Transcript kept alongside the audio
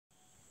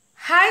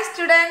Hi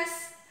students,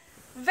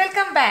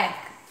 welcome back.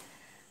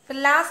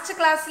 Last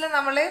class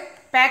we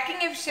packing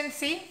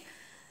efficiency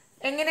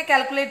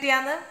calculate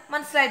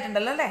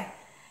മനസ്സിലായിട്ടുണ്ടല്ലോ അല്ലേ?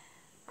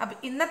 അപ്പോൾ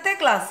ഇന്നത്തെ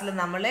ക്ലാസ്സിൽ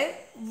നമ്മൾ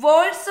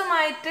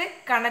വേർഡ്സുമായിട്ട്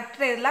കണക്ട്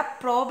ചെയ്തുള്ള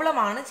പ്രോബ്ലം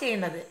ആണ്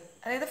ചെയ്യുന്നത്.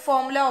 അതായത്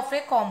ഫോർമുല ഓഫ്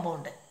എ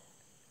കോമ്പൗണ്ട്.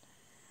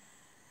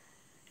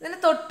 ഇതിന്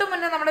തൊട്ട്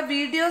മുന്നേ നമ്മുടെ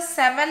വീഡിയോ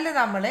 7ൽ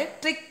നമ്മൾ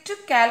trick to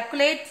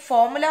calculate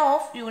formula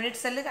of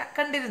unit cell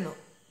കണ്ടിരുന്നു.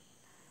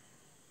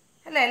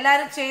 അല്ലേ?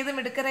 എല്ലാവരും ചെയ്ത്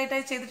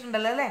മിടുക്കറായിട്ടായി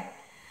ചെയ്തിട്ടുണ്ടല്ലോ അല്ലേ?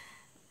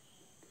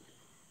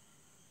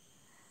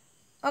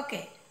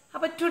 Okay.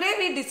 അപ്പോൾ today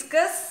we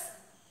discuss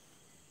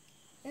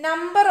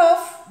number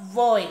of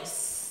voids.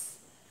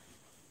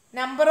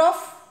 Number of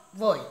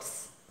voids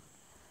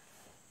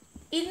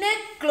in a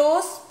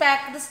close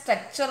packed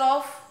structure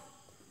of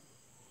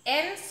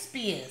n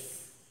spheres.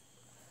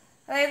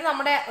 അതായത്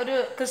നമ്മുടെ ഒരു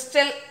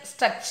ക്രിസ്റ്റൽ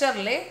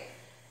സ്ട്രക്ചറിൽ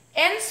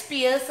n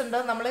spheres ഉണ്ട്.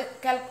 നമ്മൾ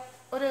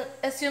ഒരു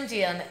അസ്യൂം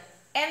ചെയ്യാണ്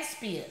n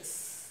spheres.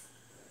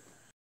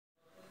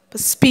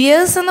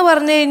 സ്പിയേഴ്സ് എന്ന്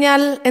പറഞ്ഞു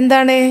കഴിഞ്ഞാൽ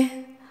എന്താണ്?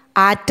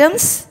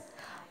 Atoms,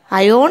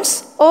 ions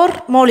or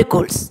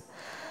molecules.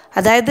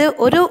 അതായത്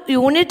ഒരു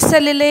യൂണിറ്റ്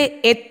സെല്ലിൽ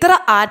എത്ര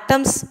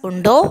ആറ്റംസ്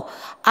ഉണ്ടോ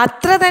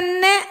അത്ര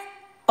തന്നെ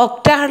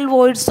ഒക്ടാഹെഡ്രൽ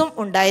വോയിഡ്സും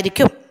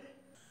ഉണ്ടായിരിക്കും.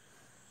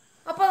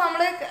 അപ്പോൾ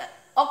നമ്മൾ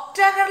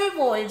ഒക്ടാഹെഡ്രൽ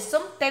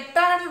വോയിഡ്സും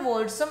ടെട്രാഹെഡ്രൽ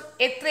വോയിഡ്സും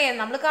എത്രയാണ്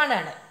നമ്മൾ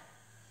കാണുകയാണ്.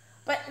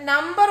 അപ്പം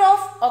number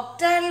of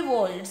octahedral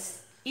voids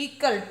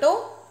equal to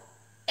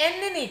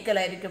n equal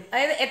ആയിരിക്കും.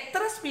 അതായത്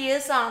എത്ര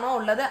സ്പിയേഴ്സ് ആണോ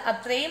ഉള്ളത്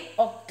അത്രയും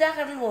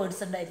ഒക്ടാഹെഡ്രൽ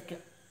വോയിഡ്സ്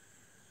ഉണ്ടായിരിക്കും.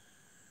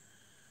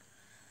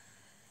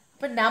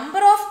 അപ്പോൾ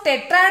number of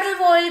tetrahedral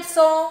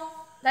വോയിഡ്സോ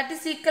that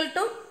is equal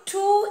to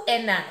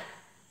 2n ആണ്.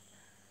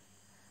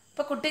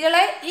 അപ്പോൾ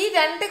കുട്ടികളെ ഈ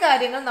രണ്ട്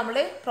കാര്യങ്ങൾ നമ്മൾ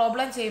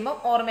പ്രോബ്ലം ചെയ്യുമ്പോൾ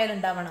ഓർമ്മയിൽ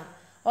ഉണ്ടാവണം.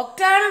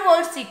 Octahedral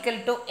voids equal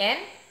to n,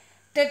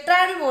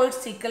 tetrahedral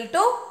voids equal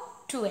to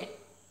 2n.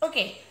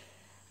 Okay,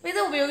 ഇത്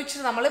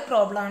ഉപയോഗിച്ചിട്ട് നമ്മൾ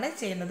പ്രോബ്ലം ആണ്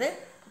ചെയ്യുന്നത്.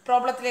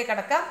 പ്രോബ്ലത്തിലേക്ക്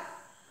കടക്കാം.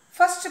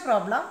 First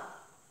problem,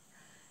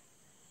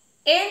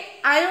 an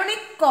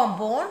ionic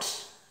compound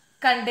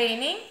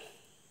containing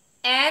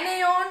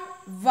anion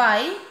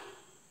Y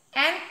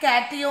and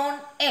cation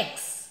X.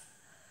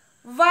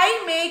 Y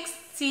makes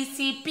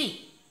CCP.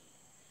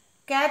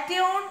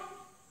 Cation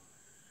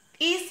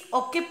is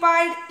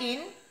occupied in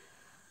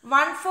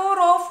 1/4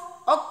 of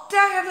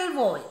octahedral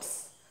voids.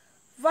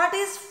 What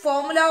is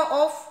formula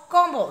of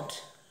compound?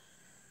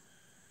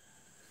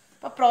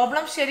 അപ്പോൾ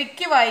problem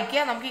ശരിക്കും വായിക്കുക.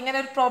 നമുക്ക് ഇങ്ങനെ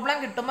ഒരു പ്രോബ്ലം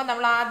കിട്ടുമ്പോൾ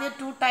നമ്മൾ ആദ്യം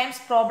 2 times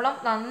പ്രോബ്ലം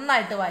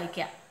നന്നായിട്ട്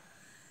വായിക്കുക.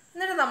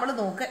 എന്നിട്ട് നമ്മൾ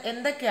നോക്കുക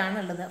എന്തൊക്കെയാണ്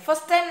ഉള്ളത്.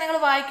 ഫസ്റ്റ് ടൈം നിങ്ങൾ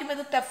വായിക്കുമ്പോൾ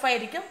ഇത്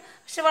ടഫായിരിക്കും,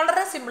 പക്ഷെ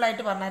വളരെ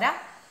സിമ്പിളായിട്ട് പറഞ്ഞുതരാം.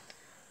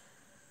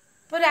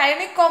 ഇപ്പോൾ ഒരു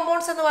അയണിക്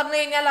കോമ്പൗണ്ട്സ് എന്ന് പറഞ്ഞു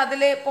കഴിഞ്ഞാൽ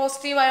അതിൽ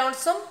പോസിറ്റീവ്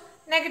അയോൺസും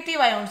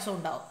നെഗറ്റീവ് അയോൺസും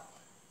ഉണ്ടാവും.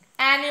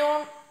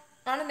 ആനിയോൺ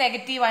ആണ്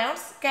നെഗറ്റീവ്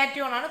അയോൺസ്,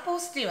 കാറ്റിയോൺ ആണ്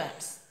പോസിറ്റീവ്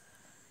അയോൺസ്.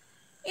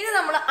 ഇനി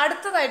നമ്മൾ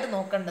അടുത്തതായിട്ട്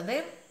നോക്കേണ്ടത്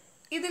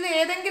ഇതിൽ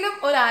ഏതെങ്കിലും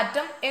ഒരു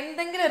ആറ്റം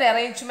എന്തെങ്കിലും ഒരു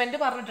അറേഞ്ച്മെന്റ്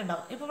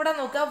പറഞ്ഞിട്ടുണ്ടാവും. ഇപ്പോൾ ഇവിടെ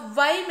നോക്കുക,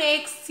 വൈ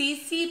മേക്സ്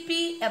CCP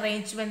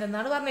അറേഞ്ച്മെന്റ്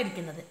എന്നാണ്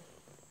പറഞ്ഞിരിക്കുന്നത്.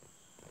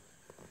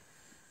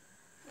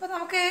 അപ്പോൾ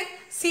നമുക്ക്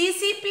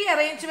CCP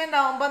അറേഞ്ച്മെന്റ്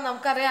ആകുമ്പോൾ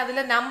നമുക്കറിയാം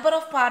അതിലെ നമ്പർ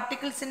ഓഫ്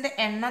പാർട്ടിക്കിൾസിന്റെ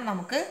എണ്ണം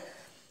നമുക്ക്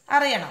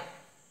അറിയണം.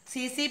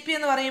 CCP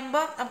എന്ന്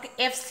പറയുമ്പോൾ നമുക്ക്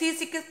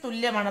FCCക്ക്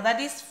തുല്യമാണ്,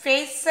 ദാറ്റ് ഈസ്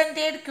ഫേസ്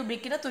സെന്റേഡ്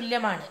ക്യൂബിക്കിന്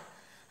തുല്യമാണ്.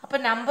 അപ്പോൾ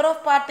number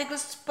of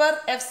particles per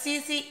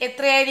FCC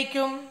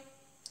എത്രയായിരിക്കും?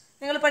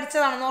 നിങ്ങൾ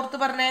പഠിച്ചതാണെന്ന് ഓർത്ത്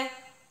പറഞ്ഞേ,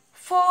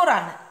 4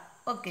 ആണ്.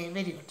 Okay,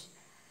 very good.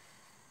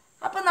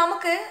 അപ്പം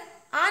നമുക്ക്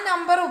ആ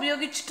നമ്പർ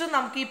ഉപയോഗിച്ചിട്ട്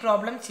നമുക്ക് ഈ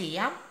പ്രോബ്ലം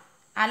ചെയ്യാം.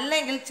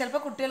 അല്ലെങ്കിൽ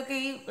ചിലപ്പോൾ കുട്ടികൾക്ക്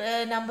ഈ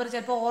നമ്പർ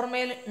ചിലപ്പോൾ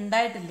ഓർമ്മയിൽ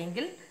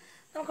ഉണ്ടായിട്ടില്ലെങ്കിൽ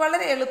നമുക്ക്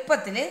വളരെ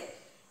എളുപ്പത്തിൽ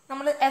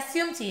നമ്മൾ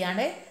അസ്യൂം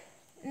ചെയ്യാണ്ട്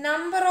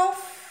number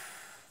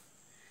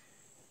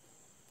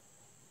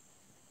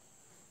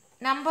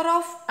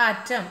of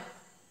atom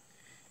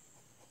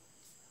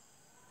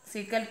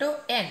equal to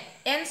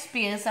n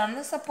spheres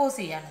ആണെന്ന് സപ്പോസ്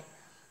ചെയ്യാണ്.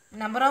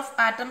 Number of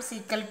atoms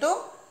equal to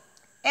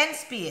n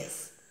spheres.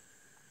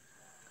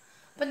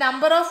 അപ്പോൾ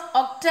നമ്പർ ഓഫ്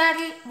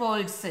ഒക്ടാഹെഡ്രൽ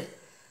വോയിഡ്സ്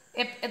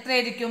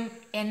എത്രയായിരിക്കും?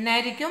 n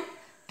ആയിരിക്കും.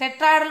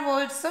 ടെട്രാഹെഡ്രൽ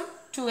വോയിഡ്സും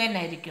 2n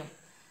ആയിരിക്കും.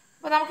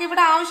 അപ്പോൾ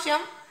നമുക്കിവിടെ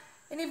ആവശ്യം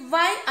ഇനി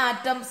y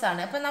ആറ്റംസ്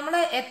ആണ്. അപ്പോൾ നമ്മൾ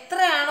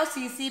എത്രയാണോ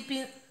CCP,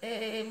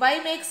 y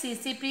മേക്ക്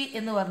CCP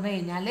എന്ന് പറഞ്ഞു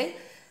കഴിഞ്ഞാൽ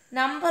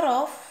നമ്പർ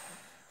ഓഫ്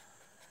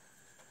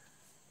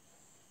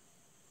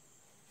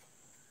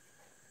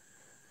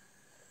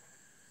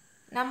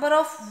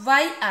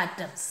y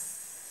ആറ്റംസ്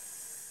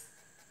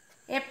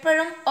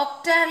എപ്പോഴും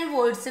ഒക്ടാഹെഡ്രൽ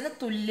വോയിഡ്സിന്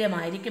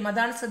തുല്യമായിരിക്കും.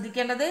 അതാണ്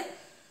ശ്രദ്ധിക്കേണ്ടത്.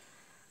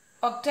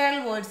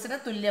 ഒക്ടാഹെഡ്രൽ വോയിഡ്സിന്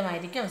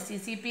തുല്യമായിരിക്കും.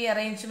 CCP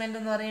അറേഞ്ച്മെന്റ്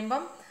എന്ന്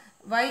പറയുമ്പം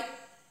y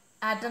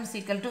atoms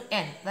equal to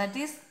n,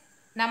 that is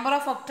number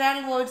of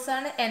octahedral voids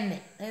ആണ് n.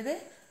 അതായത്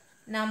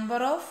number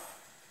of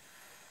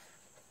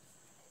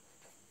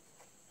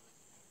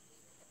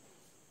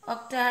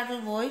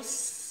octahedral voids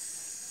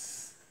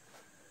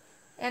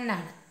n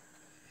ആണ്.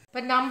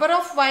 ഇപ്പം number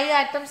of y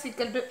atoms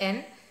equal to n.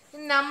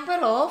 Number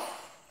of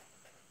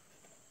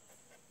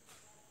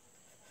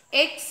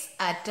X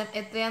atom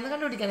എത്രയാണെന്ന്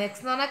കണ്ടുപിടിക്കണം. X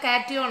എന്ന് പറഞ്ഞാൽ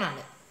കാറ്റിയോൺ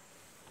ആണ്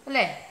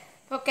അല്ലേ?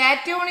 അപ്പോൾ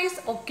കാറ്റിയോൺ ഈസ്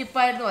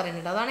ഒക്യുപ്പൈഡ് എന്ന്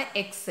പറയുന്നുണ്ട്, അതാണ്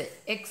എക്സ്.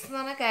 എക്സ് എന്ന്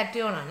പറഞ്ഞാൽ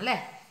കാറ്റിയോൺ ആണ് അല്ലേ?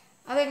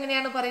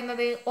 അതെങ്ങനെയാണ്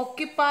പറയുന്നത്?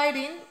 occupied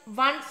in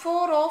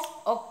 1/4 of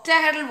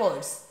octahedral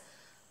words.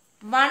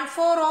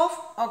 1/4 of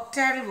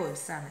octahedral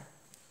words ആണ്.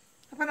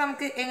 അപ്പോൾ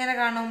നമുക്ക് എങ്ങനെ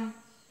കാണും?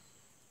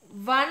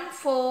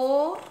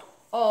 1/4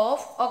 of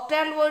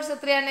octahedral words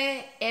എത്രയാണ്?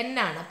 n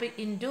ആണ്. അപ്പോൾ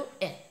ഇൻറ്റു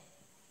n.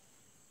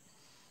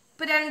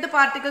 ഇപ്പോൾ രണ്ട്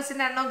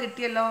പാർട്ടിക്കിൾസിൻ്റെ എണ്ണം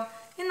കിട്ടിയല്ലോ.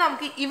 ഇനി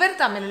നമുക്ക് ഇവർ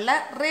തമ്മിലുള്ള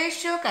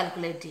റേഷ്യോ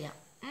കാൽക്കുലേറ്റ് ചെയ്യാം.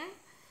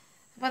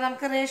 അപ്പോൾ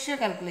നമുക്ക് റേഷ്യോ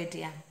കാൽക്കുലേറ്റ്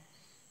ചെയ്യാം.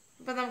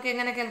 അപ്പോൾ നമുക്ക്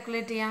എങ്ങനെ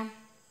കാൽക്കുലേറ്റ് ചെയ്യാം?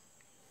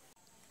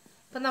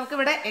 അപ്പം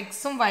നമുക്കിവിടെ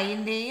എക്സും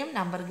വൈൻ്റെയും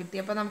നമ്പർ കിട്ടി.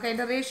 അപ്പോൾ നമുക്ക്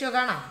അതിൻ്റെ റേഷ്യോ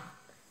കാണാം.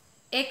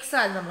 എക്സ്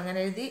ആദ്യം നമ്മളിങ്ങനെ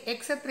എഴുതി.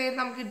 എക്സ് എത്രയാണ്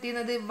നമുക്ക്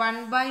കിട്ടിയത്?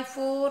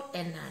 1/4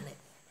 n ആണ്.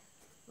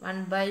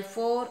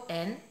 1/4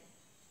 n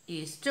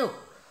ഈസ് ടു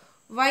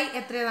വൈ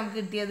എത്രയാണ് നമുക്ക്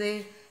കിട്ടിയത്?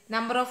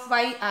 Number of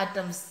Y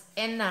atoms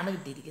n ആണ്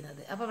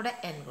കിട്ടിയിരിക്കുന്നത്. അപ്പോൾ ഇവിടെ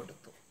n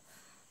കൊടുത്തു.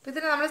 അപ്പോൾ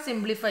ഇതിനെ നമ്മൾ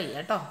സിംപ്ലിഫൈ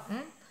ചെയ്യാം കേട്ടോ.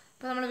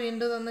 അപ്പോൾ നമ്മൾ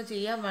വീണ്ടും ഇതൊന്ന്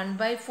ചെയ്യാം.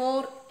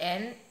 1/4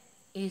 n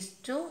ഈസ്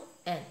ടു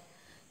n.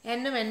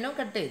 എന്നും എന്നും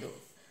കട്ട് ചെയ്തു.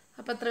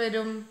 അപ്പോൾ എത്ര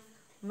വരും?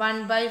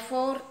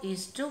 1/4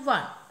 ഈസ് ടു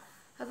 1.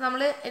 അത്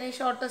നമ്മൾ ഇനി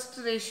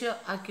ഷോർട്ടസ്റ്റ് റേഷ്യോ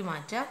ആക്കി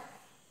മാറ്റാം.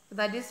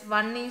 That is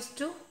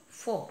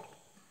 1:4.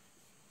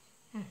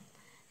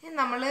 ഇനി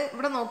നമ്മൾ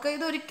ഇവിടെ നോക്കുക,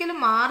 ഇതൊരിക്കലും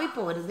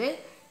മാറിപ്പോരുത്.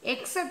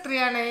 എക്സ്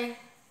എത്രയാണ്?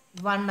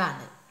 1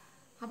 ആണ്.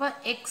 അപ്പോൾ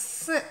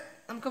എക്സ്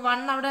നമുക്ക്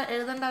 1 അവിടെ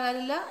എഴുതേണ്ട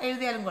കാര്യമില്ല,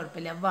 എഴുതിയാലും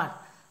കുഴപ്പമില്ല. 1.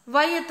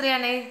 വൈ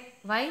എത്രയാണ്?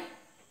 വൈ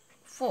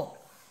 4.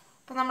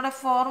 അപ്പോൾ നമ്മുടെ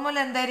ഫോർമുല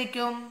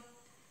എന്തായിരിക്കും?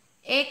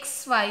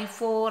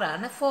 XY4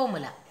 ആണ്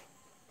formula.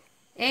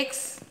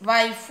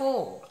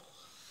 XY4.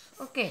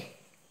 Okay.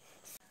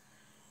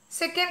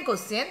 Second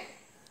question.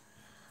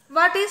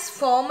 What is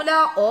formula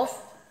of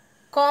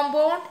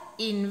compound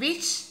in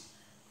which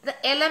the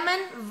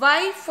element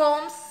Y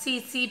forms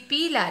CCP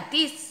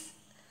lattice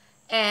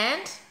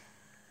and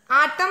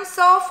atoms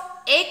of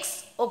X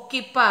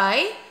occupy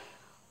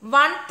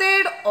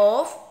 1/3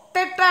 of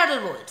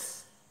tetrahedral words?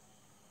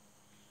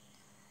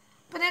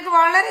 അപ്പോൾ നിങ്ങൾക്ക്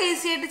വളരെ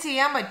ഈസി ആയിട്ട്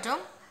ചെയ്യാൻ പറ്റും.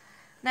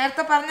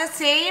 നേരത്തെ പറഞ്ഞ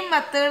സെയിം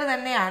മെത്തേഡ്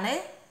തന്നെയാണ്.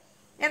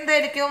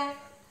 എന്തായിരിക്കും?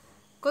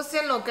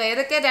 ക്വസ്റ്റ്യൻ നോക്കുക.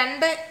 ഏതൊക്കെ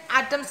രണ്ട്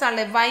ആറ്റംസ്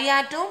ആണല്ലേ? Y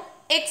ആറ്റവും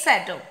X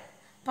ആറ്റവും.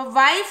 അപ്പോൾ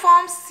വൈ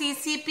ഫോംസ്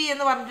CCP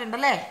എന്ന്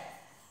പറഞ്ഞിട്ടുണ്ടല്ലേ?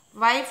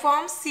 വൈ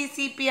ഫോംസ്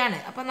CCP ആണ്.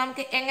 അപ്പോൾ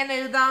നമുക്ക് എങ്ങനെ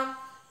എഴുതാം?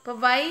 അപ്പോൾ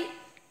വൈ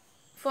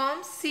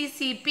ഫോംസ്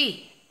CCP.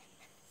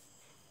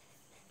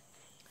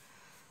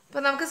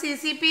 അപ്പോൾ നമുക്ക്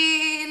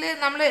CCPയിൽ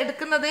നമ്മൾ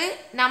എടുക്കുന്നത്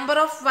നമ്പർ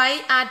ഓഫ് വൈ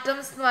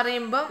ആറ്റംസ് എന്ന്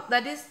പറയുമ്പം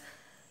that is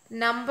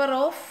number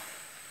of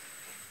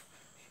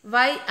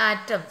Y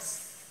atoms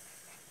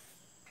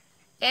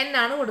n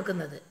ആണ്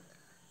കൊടുക്കുന്നത്.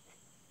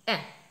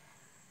 n.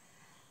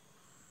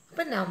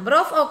 അപ്പം number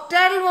of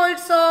ഒക്ടാഡൽ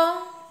വേർഡ്സോ?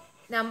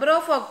 Number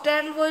of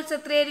ഒക്ടാഡൽ words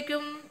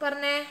എത്രയായിരിക്കും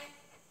പറഞ്ഞേ?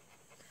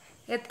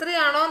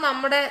 എത്രയാണോ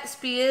നമ്മുടെ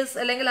സ്പിയേഴ്സ്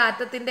അല്ലെങ്കിൽ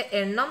ആറ്റത്തിൻ്റെ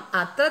എണ്ണം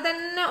അത്ര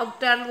തന്നെ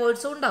ഒക്ടാഡൽ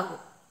വേർഡ്സും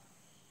ഉണ്ടാകും.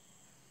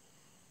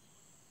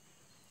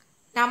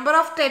 നമ്പർ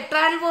ഓഫ്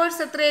ടെട്രാഡൽ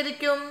വേർഡ്സ്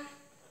എത്രയായിരിക്കും?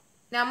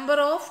 Number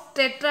of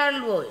ടെട്രാഡൽ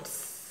words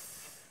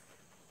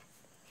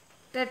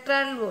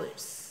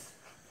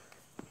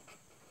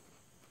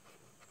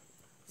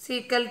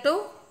equal to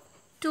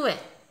 2n.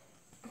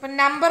 അപ്പം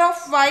നമ്പർ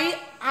ഓഫ് വൈ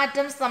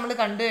ആറ്റംസ് നമ്മൾ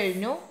കണ്ടു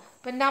കഴിഞ്ഞു.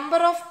 അപ്പം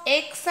നമ്പർ ഓഫ്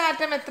എക്സ്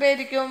ആറ്റം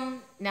എത്രയായിരിക്കും?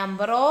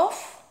 Number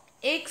of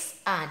X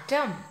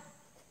atom.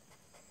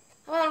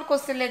 അപ്പോൾ നമ്മൾ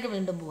ക്വസ്റ്റ്യനിലേക്ക്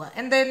വീണ്ടും പോവാം.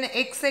 എന്തായിരുന്നു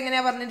എക്സ്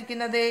എങ്ങനെയാണ്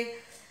പറഞ്ഞിരിക്കുന്നത്?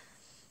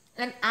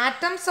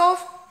 Atoms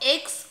of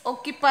X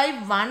occupy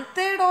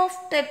 1/3 of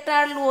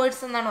ടെട്രാഡൽ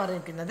words എന്നാണ്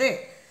പറഞ്ഞിരിക്കുന്നത്.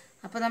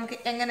 അപ്പോൾ നമുക്ക്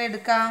എങ്ങനെ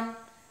എടുക്കാം?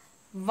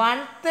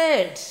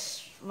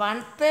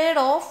 1/3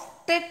 ഓഫ്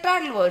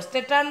ടെട്രാഡൽ വേർഡ്സ്.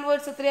 ടെട്രാഡൽ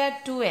വേർഡ്സ് എത്രയാണ്?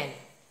 2n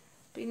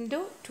into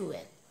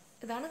 2n.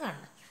 ഇതാണ്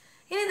കാണുന്നത്.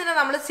 ഇനി ഇതിനെ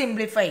നമ്മൾ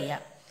സിംപ്ലിഫൈ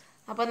ചെയ്യാം.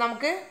 അപ്പോൾ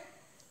നമുക്ക്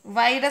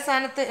വൈയുടെ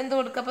സ്ഥാനത്ത് എന്ത്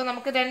കൊടുക്കുക? അപ്പോൾ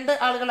നമുക്ക് രണ്ട്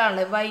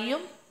ആളുകളാണല്ലേ,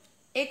 വൈയും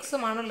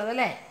എക്സുമാണുള്ളത്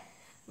അല്ലേ?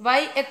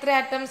 വൈ എത്ര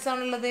ആറ്റംസ്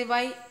ആണുള്ളത്?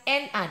 Y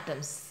n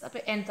atoms.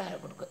 അപ്പോൾ n താഴെ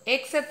കൊടുക്കും.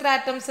 എക്സ് എത്ര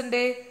ആറ്റംസ്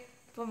ഉണ്ട്?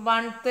 അപ്പം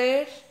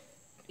 1/3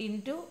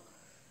 ഇൻറ്റു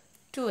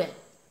 2n,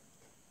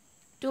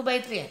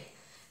 2/3n.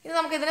 ഇനി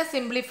നമുക്ക് ഇതിനെ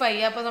സിംപ്ലിഫൈ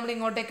ചെയ്യാം. അപ്പോൾ നമ്മൾ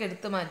ഇങ്ങോട്ടേക്ക്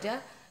എടുത്ത് മാറ്റുക.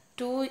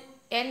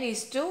 2n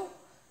is to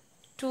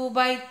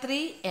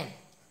 2/3n.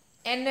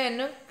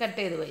 എന്നും കട്ട്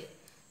ചെയ്ത് പോയി.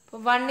 അപ്പോൾ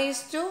 1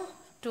 ഈസ് ടു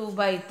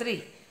 2/3.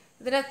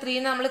 ഇതിനെ 3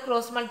 നമ്മൾ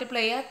ക്രോസ്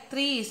മൾട്ടിപ്ലൈ ചെയ്യുക.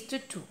 3 is to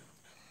 2.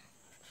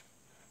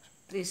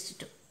 3 is to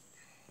 2.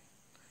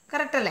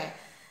 Correct അല്ലേ?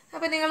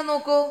 അപ്പം നിങ്ങൾ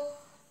നോക്കൂ,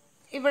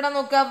 ഇവിടെ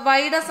നോക്കുക.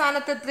 വൈയുടെ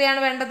സ്ഥാനത്ത് എത്രയാണ്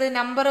വേണ്ടത്?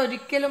 നമ്പർ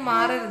ഒരിക്കലും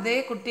മാറരുത്.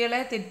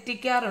 കുട്ടികളെ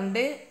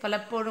തെറ്റിക്കാറുണ്ട്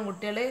പലപ്പോഴും.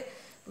 കുട്ടികൾ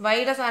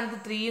വൈയുടെ സ്ഥാനത്ത്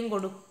 3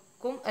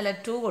 കൊടുക്കും, അല്ല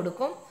 2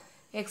 കൊടുക്കും.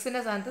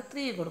 എക്സിൻ്റെ സ്ഥാനത്ത്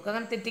 3 കൊടുക്കും.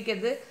 അങ്ങനെ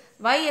തെറ്റിക്കരുത്.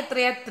 വൈ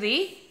എത്രയാ? 3,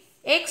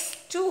 x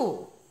 2.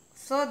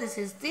 So this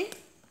is the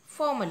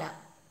formula.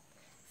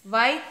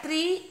 y3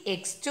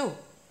 x2.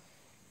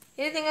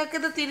 ഇനി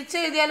നിങ്ങൾക്കിത്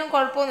തിരിച്ചെഴുതിയാലും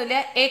കുഴപ്പമൊന്നുമില്ല.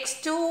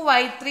 x2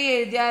 y3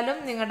 എഴുതിയാലും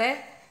നിങ്ങളുടെ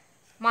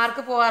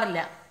മാർക്ക് പോകാറില്ല.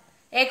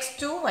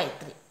 x2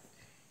 y3.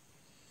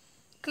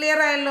 ക്ലിയർ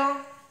ആയല്ലോ?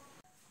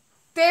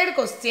 Third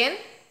question.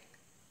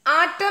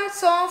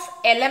 Atoms of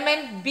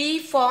element B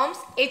forms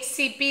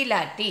HCP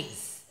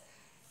lattice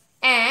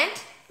and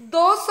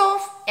those of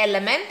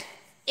element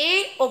A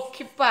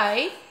occupy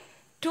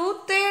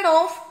 2/3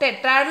 of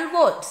tetrahedral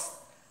words.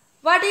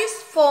 What is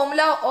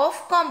formula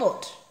of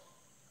compound?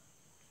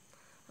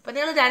 അപ്പം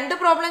നിങ്ങൾ 2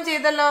 problem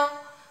ചെയ്തല്ലോ.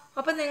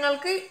 അപ്പം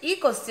നിങ്ങൾക്ക് ഈ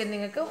ക്വസ്റ്റ്യൻ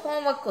നിങ്ങൾക്ക്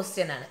ഹോംവർക്ക്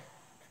ക്വസ്റ്റ്യൻ ആണ്.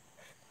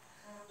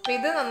 അപ്പം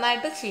ഇത്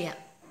നന്നായിട്ട് ചെയ്യാം.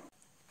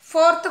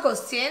 4th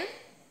question.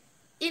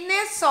 In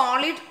a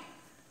solid,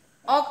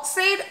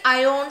 oxide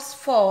ions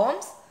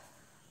forms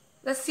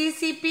the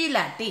CCP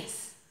lattice.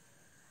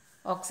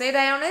 Oxide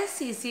ion is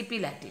CCP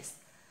lattice.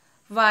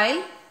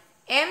 While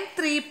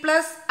M3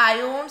 plus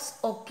ions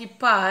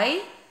occupy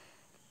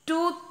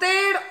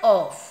two-thirds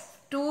of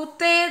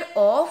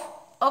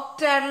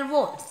octahedral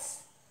volts.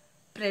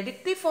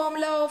 Predict the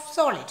formula of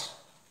solid.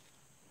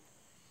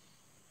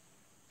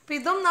 അപ്പം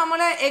ഇതും നമ്മൾ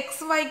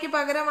X വൈക്ക്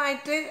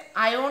പകരമായിട്ട്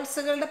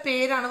അയോൺസുകളുടെ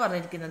പേരാണ്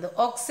പറഞ്ഞിരിക്കുന്നത്.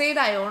 Oxide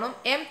അയോണും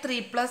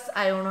M3+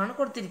 അയോണുമാണ്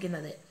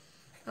കൊടുത്തിരിക്കുന്നത്.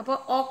 അപ്പോൾ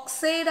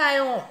oxide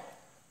ion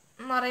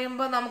എന്ന്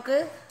പറയുമ്പോൾ നമുക്ക്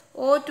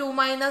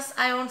O2-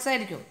 അയോൺസ്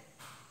ആയിരിക്കും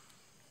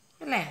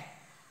അല്ലേ?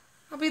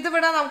 അപ്പോൾ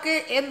ഇതിവിടെ നമുക്ക്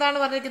എന്താണ്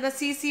പറഞ്ഞിരിക്കുന്നത്?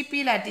 CCP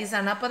ലാറ്റീസ്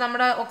ആണ്. അപ്പോൾ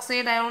നമ്മുടെ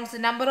oxide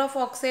ions number of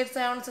oxides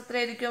ions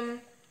എത്രയായിരിക്കും?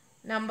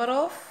 Number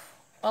of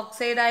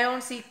oxide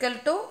ions equal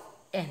to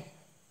N.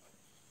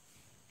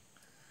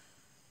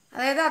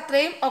 അതായത്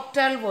അത്രയും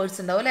ഒക്ടാഡൽ വേർഡ്സ്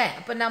ഉണ്ടാവും അല്ലേ?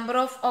 അപ്പോൾ number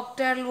of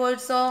ഒക്ടാഡൽ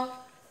വേർഡ്സോ?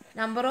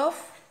 Number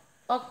of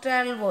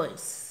ഒക്ടാഡൽ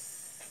words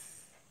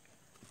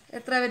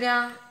എത്ര വരിക?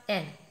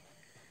 N.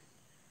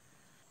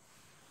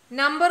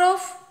 Number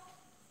of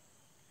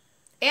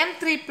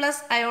M3+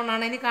 ion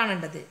ആണ് ഇനി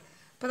കാണേണ്ടത്.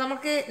 അപ്പോൾ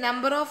നമുക്ക്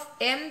number of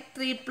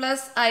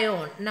M3+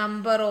 ion,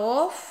 number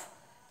of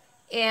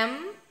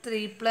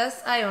M3+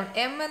 ion.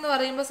 M എന്ന്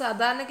പറയുമ്പോൾ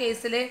സാധാരണ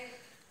കേസിൽ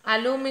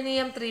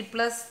അലൂമിനിയം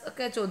 3+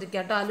 ഒക്കെ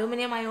ചോദിക്കാം കേട്ടോ.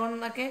 അലൂമിനിയം അയോൺ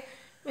എന്നൊക്കെ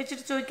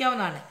വെച്ചിട്ട്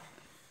ചോദിക്കാവുന്നതാണ്.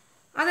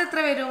 അതെത്ര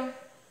വരും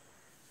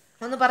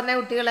ഒന്ന് പറഞ്ഞ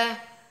കുട്ടികളെ?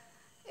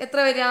 എത്ര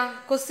വരിക?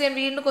 ക്വസ്റ്റ്യൻ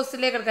വീണ്ടും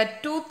ക്വസ്റ്റ്യനിലേക്ക് എടുക്കാം.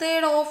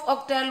 2/3 ഓഫ്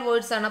ഒക്ടാഡൽ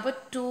വേർഡ്സ് ആണ്. അപ്പോൾ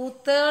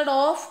 2/3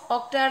 ഓഫ്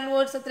ഒക്ടാഡൽ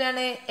വേർഡ്സ്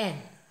എത്രയാണ്? N.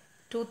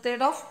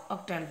 2/3 of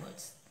ഒക്ടാഡൽ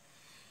words.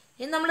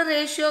 ഇനി നമ്മൾ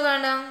റേഷ്യോ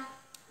കാണാം.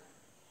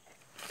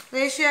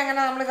 റേഷ്യോ എങ്ങനെ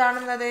നമ്മൾ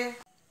കാണുന്നത്?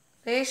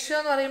 റേഷ്യോ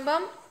എന്ന്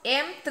പറയുമ്പം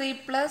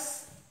M3+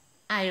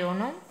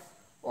 അയോണും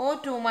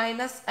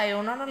O2-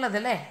 അയോണാണ് ഉള്ളത്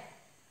അല്ലേ?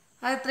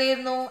 അത്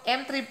എത്രയായിരുന്നു?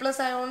 M3+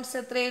 അയോൺസ്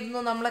എത്രയായിരുന്നു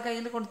നമ്മളെ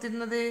കയ്യിൽ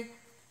കൊടുത്തിരുന്നത്?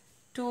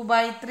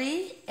 2/3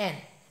 N.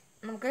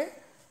 നമുക്ക്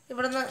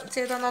ഇവിടുന്ന്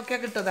ചെയ്താൽ നോക്കിയാൽ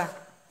കിട്ടുക.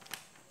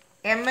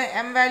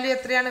 എം വാല്യൂ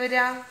എത്രയാണ്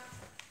വരിക?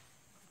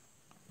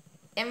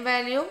 M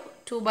value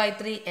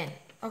 2/3 N.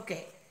 Okay.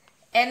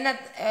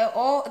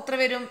 O എത്ര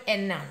വരും?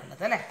 N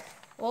ആണുള്ളത് അല്ലേ?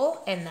 O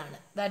N ആണ്.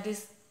 That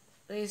is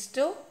raise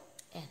to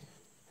N.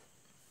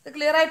 ഇത്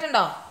ക്ലിയർ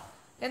ആയിട്ടുണ്ടോ?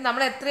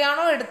 നമ്മൾ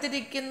എത്രയാണോ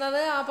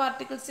എടുത്തിരിക്കുന്നത് ആ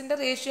പാർട്ടിക്കിൾസിൻ്റെ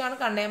റേഷ്യോ ആണ്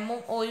കണ്ടത്. എമ്മും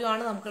ഓയും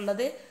ആണ്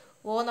നമുക്കുള്ളത്.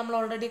 O നമ്മൾ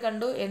ഓൾറെഡി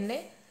കണ്ടു.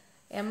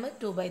 M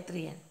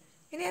 2/3 N.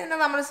 ഇനി അതിനെ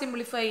നമ്മൾ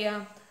സിംപ്ലിഫൈ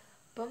ചെയ്യാം.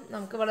 അപ്പം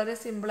നമുക്ക് വളരെ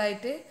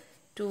സിമ്പിളായിട്ട്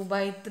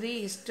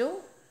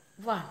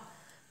 2/3:1.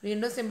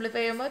 വീണ്ടും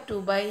സിംപ്ലിഫൈ ചെയ്യുമ്പോൾ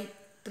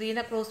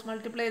 2/3നെ ക്രോസ്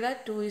മൾട്ടിപ്ലൈ ചെയ്താൽ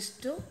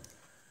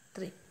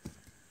 2:3.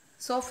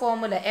 സോ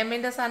ഫോർമുല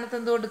എമ്മിൻ്റെ സ്ഥാനത്ത്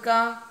എന്ത്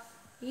കൊടുക്കുക?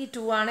 ഈ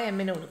 2 ആണ്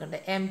എമ്മിന്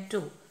കൊടുക്കേണ്ടത്. M2.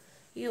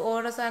 ഈ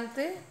ഓയുടെ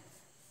സ്ഥാനത്ത്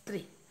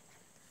 3.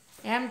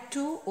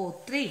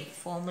 M2O3.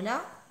 Formula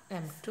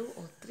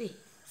M2O3.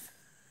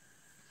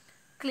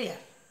 ക്ലിയർ.